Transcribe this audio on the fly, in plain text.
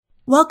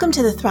Welcome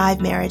to the Thrive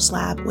Marriage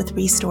Lab with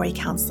Restory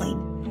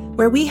Counseling,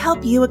 where we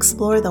help you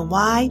explore the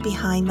why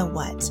behind the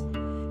what.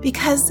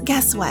 Because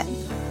guess what?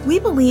 We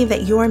believe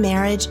that your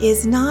marriage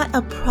is not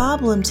a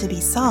problem to be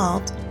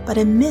solved, but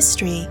a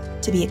mystery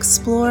to be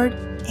explored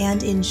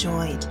and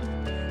enjoyed.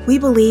 We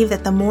believe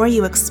that the more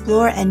you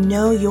explore and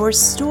know your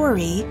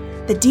story,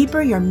 the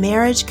deeper your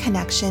marriage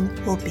connection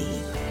will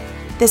be.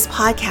 This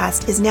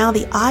podcast is now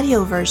the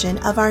audio version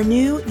of our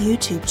new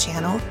YouTube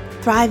channel,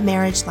 Thrive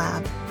Marriage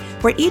Lab,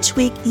 where each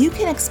week you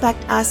can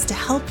expect us to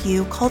help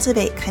you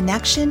cultivate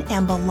connection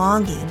and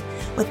belonging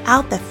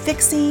without the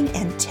fixing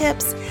and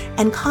tips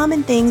and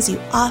common things you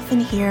often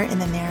hear in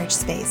the marriage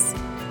space.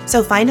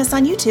 So find us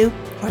on YouTube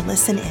or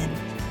listen in.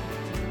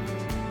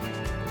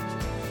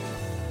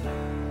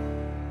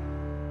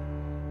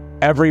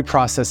 Every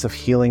process of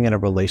healing in a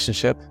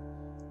relationship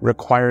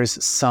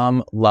requires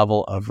some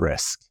level of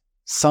risk.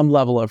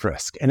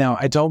 And now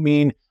I don't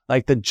mean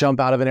like the jump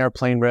out of an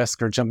airplane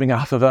risk or jumping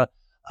off of a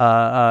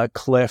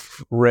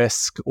cliff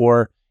risk,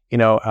 or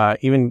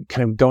even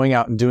kind of going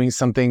out and doing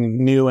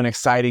something new and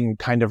exciting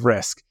kind of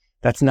risk.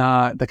 That's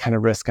not the kind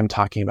of risk I'm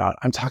talking about.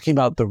 I'm talking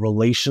about the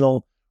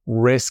relational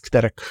risk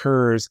that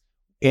occurs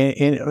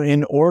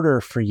in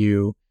order for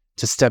you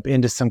to step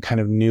into some kind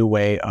of new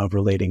way of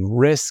relating.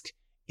 Risk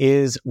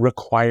is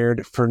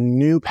required for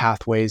new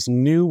pathways,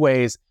 new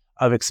ways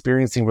of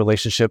experiencing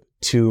relationship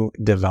to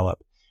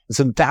develop. And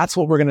so that's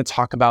what we're going to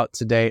talk about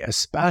today,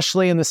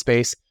 especially in the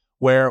space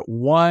where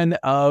one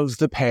of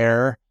the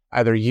pair,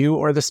 either you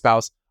or the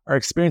spouse, are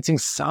experiencing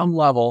some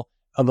level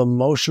of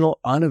emotional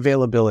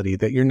unavailability,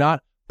 that you're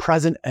not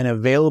present and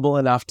available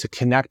enough to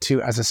connect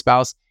to as a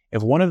spouse.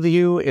 If one of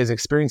you is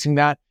experiencing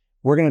that,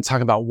 we're going to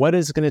talk about what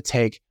it's going to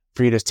take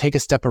for you to take a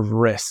step of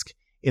risk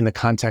in the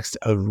context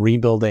of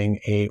rebuilding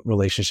a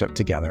relationship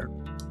together.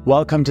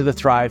 Welcome to the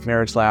Thrive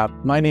Marriage Lab.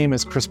 My name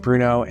is Chris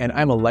Bruno, and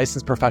I'm a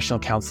licensed professional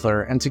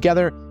counselor. And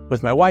together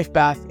with my wife,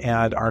 Beth,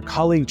 and our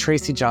colleague,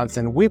 Tracy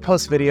Johnson, we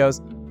post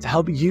videos to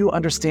help you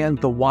understand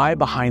the why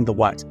behind the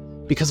what.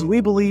 Because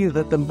we believe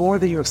that the more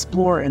that you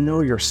explore and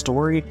know your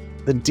story,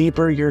 the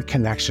deeper your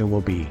connection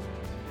will be.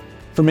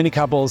 For many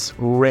couples,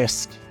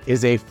 risk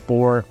is a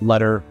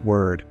 4-letter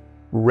word.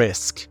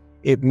 Risk.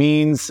 It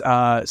means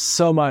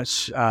so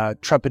much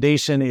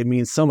trepidation. It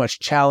means so much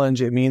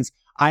challenge. It means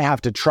I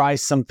have to try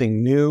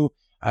something new.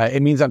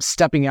 It means I'm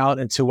stepping out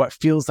into what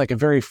feels like a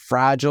very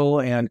fragile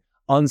and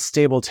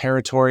unstable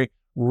territory.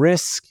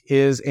 Risk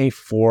is a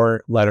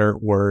 4-letter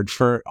word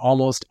for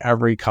almost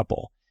every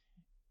couple.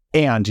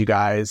 And you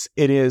guys,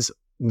 it is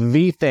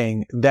the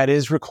thing that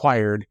is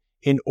required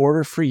in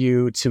order for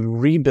you to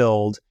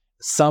rebuild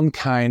some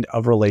kind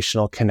of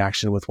relational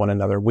connection with one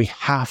another. We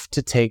have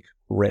to take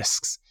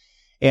risks.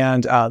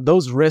 And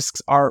those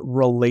risks are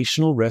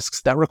relational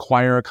risks that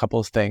require a couple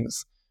of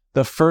things.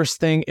 The first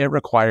thing it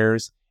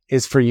requires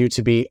is for you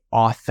to be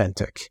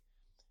authentic.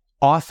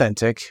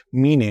 Authentic,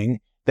 meaning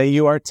that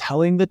you are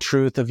telling the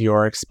truth of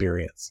your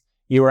experience.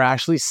 You are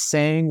actually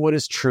saying what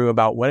is true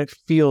about what it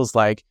feels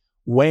like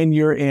when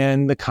you're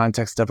in the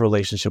context of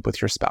relationship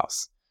with your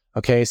spouse.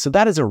 Okay, so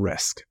that is a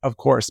risk, of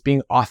course,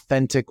 being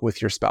authentic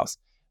with your spouse.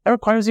 That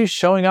requires you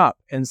showing up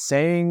and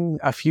saying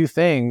a few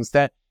things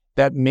that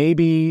may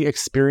be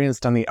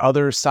experienced on the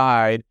other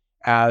side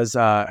as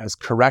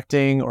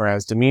correcting or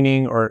as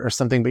demeaning or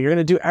something, but you're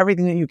going to do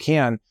everything that you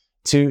can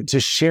to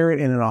share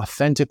it in an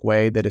authentic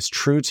way that is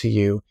true to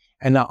you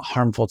and not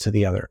harmful to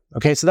the other.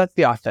 Okay, so that's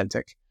the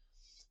authentic.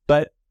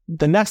 But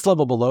the next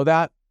level below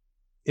that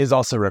is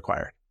also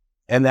required,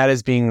 and that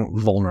is being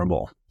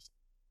vulnerable.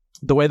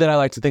 The way that I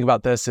like to think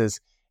about this is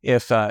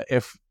if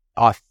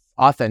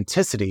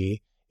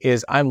authenticity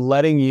is I'm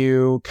letting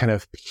you kind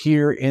of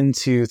peer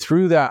into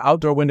through the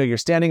outdoor window. You're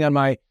standing on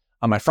my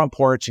front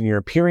porch and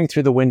you're peering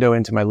through the window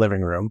into my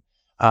living room.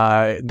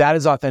 That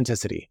is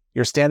authenticity.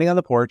 You're standing on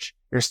the porch,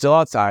 you're still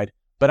outside,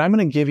 but I'm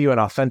going to give you an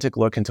authentic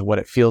look into what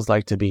it feels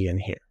like to be in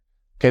here.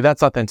 Okay,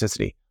 that's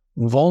authenticity.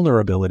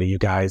 Vulnerability, you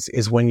guys,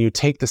 is when you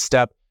take the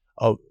step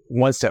of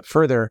one step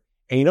further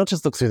and you don't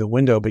just look through the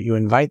window, but you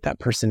invite that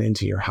person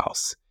into your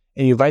house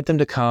and you invite them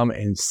to come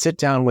and sit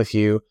down with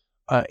you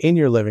in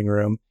your living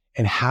room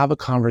and have a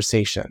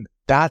conversation.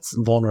 That's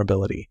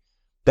vulnerability.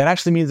 That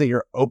actually means that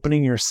you're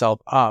opening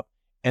yourself up.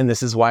 And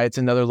this is why it's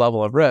another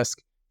level of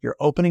risk. You're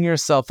opening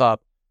yourself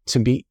up to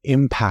be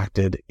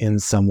impacted in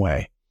some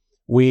way.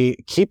 We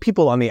keep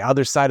people on the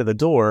other side of the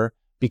door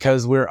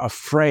because we're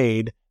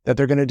afraid that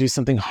they're going to do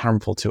something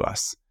harmful to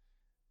us.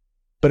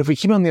 But if we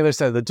keep them on the other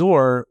side of the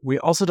door, we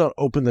also don't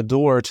open the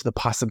door to the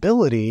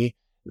possibility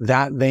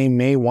that they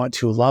may want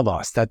to love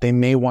us, that they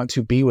may want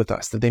to be with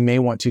us, that they may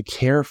want to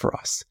care for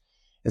us.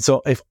 And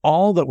so if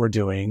all that we're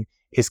doing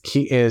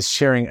is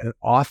sharing an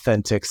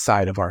authentic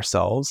side of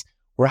ourselves,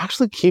 we're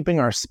actually keeping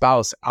our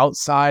spouse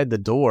outside the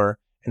door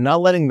and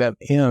not letting them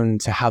in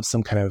to have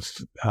some kind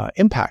of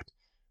impact.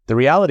 The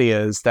reality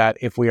is that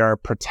if we are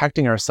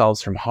protecting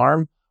ourselves from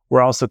harm,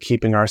 we're also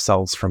keeping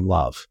ourselves from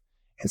love.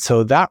 And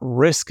so that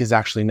risk is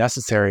actually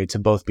necessary to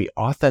both be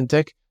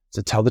authentic,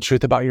 to tell the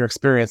truth about your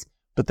experience,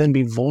 but then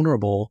be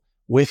vulnerable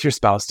with your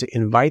spouse to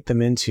invite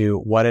them into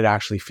what it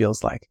actually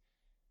feels like.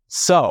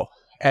 So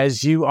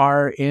as you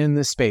are in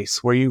the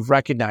space where you've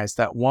recognized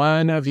that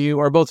one of you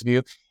or both of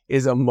you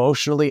is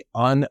emotionally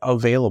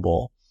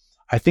unavailable,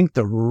 I think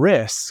the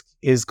risk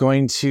is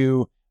going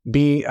to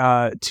be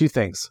two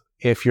things.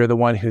 If you're the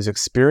one who's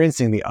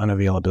experiencing the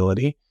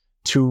unavailability,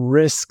 to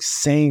risk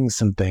saying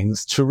some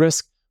things, to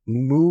risk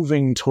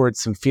moving towards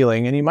some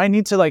feeling. And you might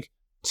need to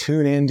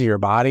tune into your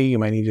body. You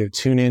might need to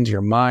tune into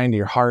your mind,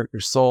 your heart, your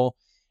soul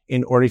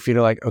in order for you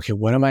to okay,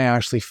 what am I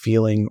actually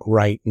feeling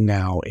right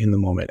now in the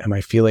moment? Am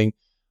I feeling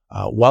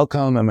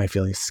welcome? Am I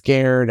feeling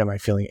scared? Am I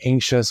feeling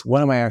anxious?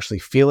 What am I actually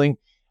feeling?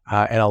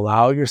 And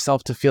allow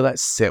yourself to feel that,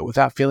 sit with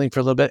that feeling for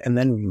a little bit, and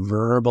then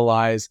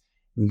verbalize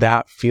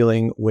that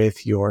feeling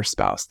with your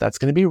spouse. That's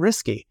going to be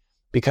risky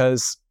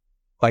because,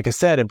 like I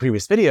said in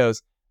previous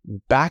videos,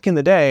 back in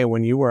the day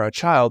when you were a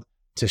child,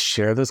 to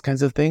share those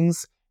kinds of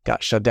things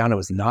got shut down. It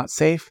was not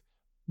safe,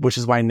 which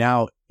is why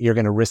now you're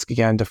going to risk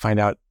again to find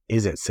out,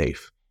 is it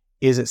safe?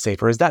 Is it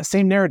safe? Or is that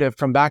same narrative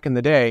from back in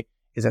the day,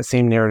 is that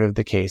same narrative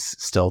the case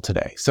still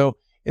today? So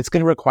it's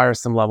going to require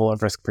some level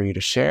of risk for you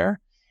to share.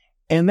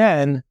 And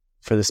then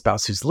for the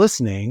spouse who's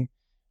listening,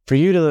 for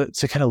you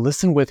to kind of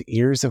listen with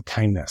ears of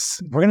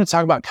kindness. We're going to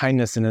talk about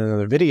kindness in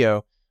another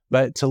video,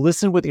 but to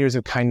listen with ears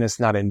of kindness,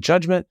 not in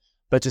judgment,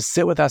 but to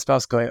sit with that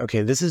spouse going,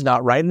 okay, this is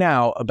not right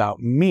now about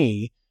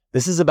me.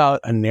 This is about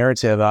a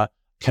narrative,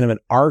 kind of an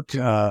arc,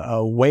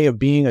 a way of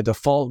being, a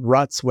default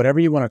ruts, whatever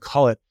you want to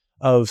call it,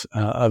 of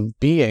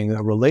being,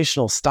 a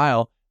relational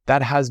style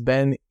that has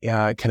been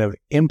kind of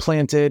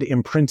implanted,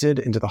 imprinted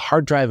into the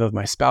hard drive of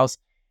my spouse.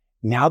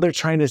 Now they're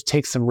trying to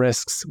take some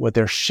risks. What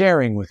they're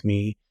sharing with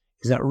me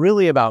is not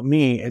really about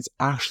me. It's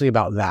actually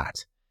about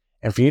that.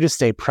 And for you to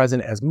stay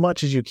present as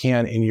much as you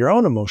can in your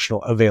own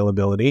emotional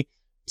availability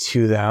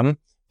to them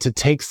to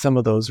take some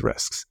of those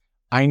risks.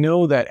 I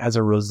know that as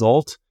a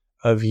result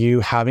of you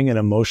having an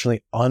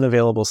emotionally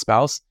unavailable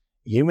spouse,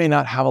 you may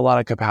not have a lot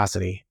of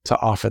capacity to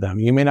offer them.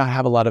 You may not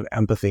have a lot of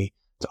empathy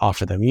to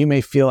offer them. You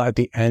may feel at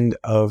the end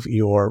of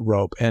your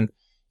rope. And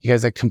you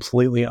guys, I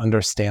completely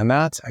understand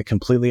that. I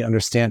completely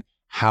understand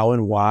how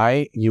and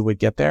why you would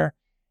get there.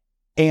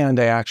 And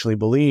I actually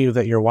believe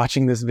that you're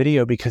watching this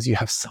video because you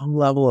have some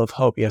level of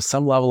hope. You have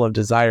some level of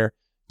desire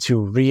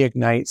to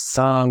reignite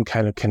some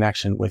kind of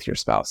connection with your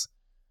spouse.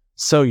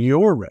 So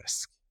your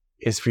risk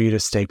is for you to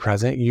stay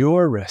present.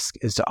 Your risk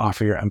is to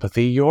offer your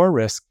empathy. Your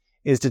risk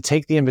is to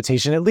take the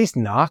invitation, at least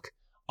knock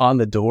on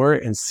the door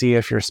and see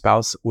if your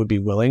spouse would be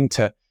willing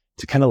to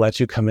kind of let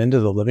you come into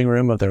the living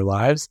room of their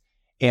lives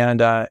and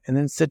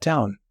then sit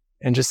down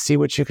and just see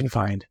what you can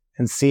find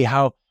and see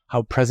how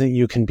present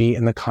you can be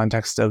in the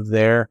context of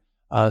their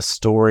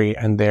story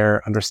and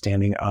their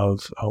understanding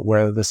of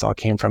where this all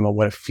came from and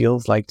what it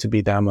feels like to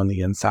be them on the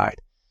inside.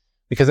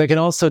 Because I can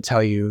also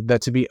tell you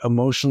that to be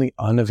emotionally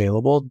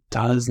unavailable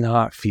does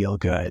not feel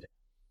good.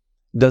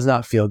 Does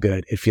not feel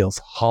good. It feels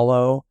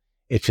hollow.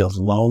 It feels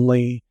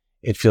lonely.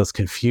 It feels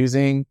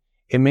confusing.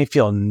 It may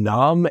feel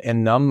numb,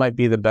 and numb might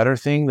be the better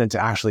thing than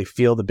to actually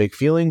feel the big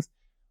feelings.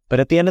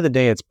 But at the end of the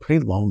day, it's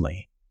pretty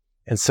lonely.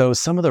 And so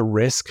some of the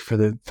risk for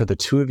the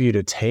two of you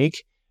to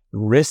take,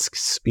 risk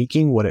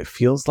speaking what it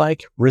feels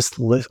like, risk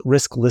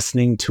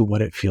listening to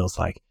what it feels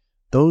like.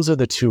 Those are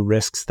the two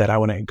risks that I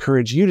want to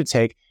encourage you to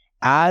take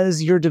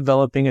as you're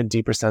developing a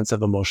deeper sense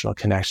of emotional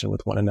connection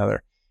with one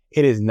another.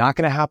 It is not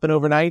going to happen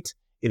overnight.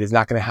 It is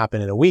not going to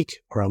happen in a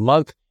week or a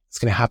month. It's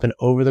going to happen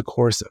over the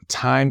course of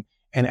time.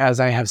 And as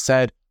I have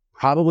said,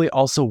 probably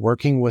also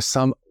working with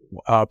some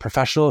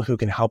professional who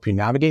can help you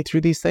navigate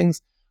through these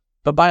things.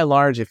 But by and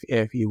large,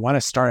 if you want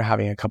to start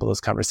having a couple of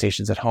those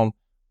conversations at home,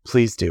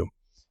 please do.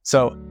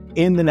 So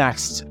in the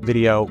next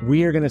video,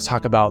 we are going to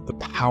talk about the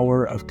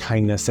power of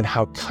kindness and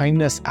how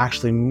kindness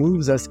actually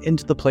moves us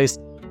into the place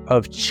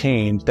of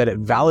change, that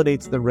it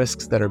validates the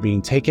risks that are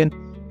being taken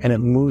and it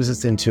moves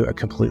us into a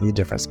completely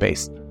different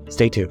space.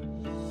 Stay tuned.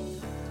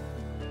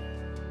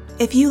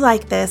 If you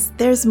like this,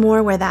 there's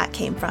more where that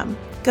came from.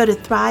 Go to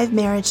Thrive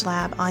Marriage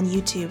Lab on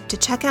YouTube to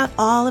check out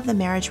all of the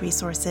marriage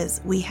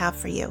resources we have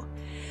for you.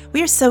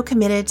 We are so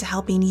committed to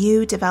helping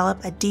you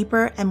develop a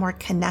deeper and more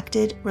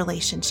connected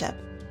relationship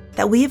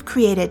that we have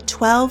created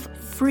 12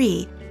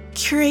 free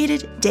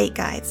curated date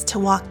guides to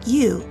walk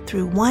you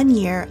through 1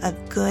 year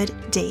of good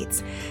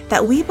dates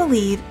that we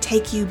believe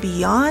take you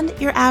beyond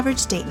your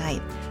average date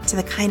night to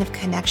the kind of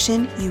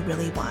connection you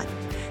really want.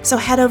 So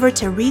head over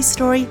to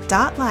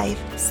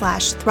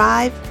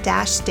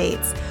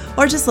restory.life/thrive-dates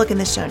or just look in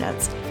the show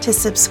notes to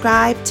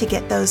subscribe to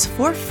get those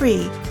for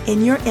free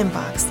in your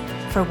inbox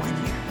for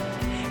 1 year.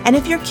 And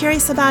if you're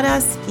curious about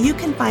us, you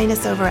can find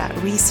us over at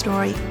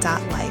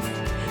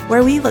restory.life,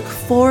 where we look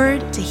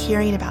forward to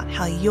hearing about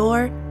how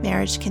your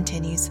marriage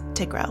continues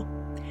to grow.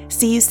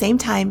 See you same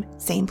time,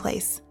 same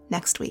place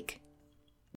next week.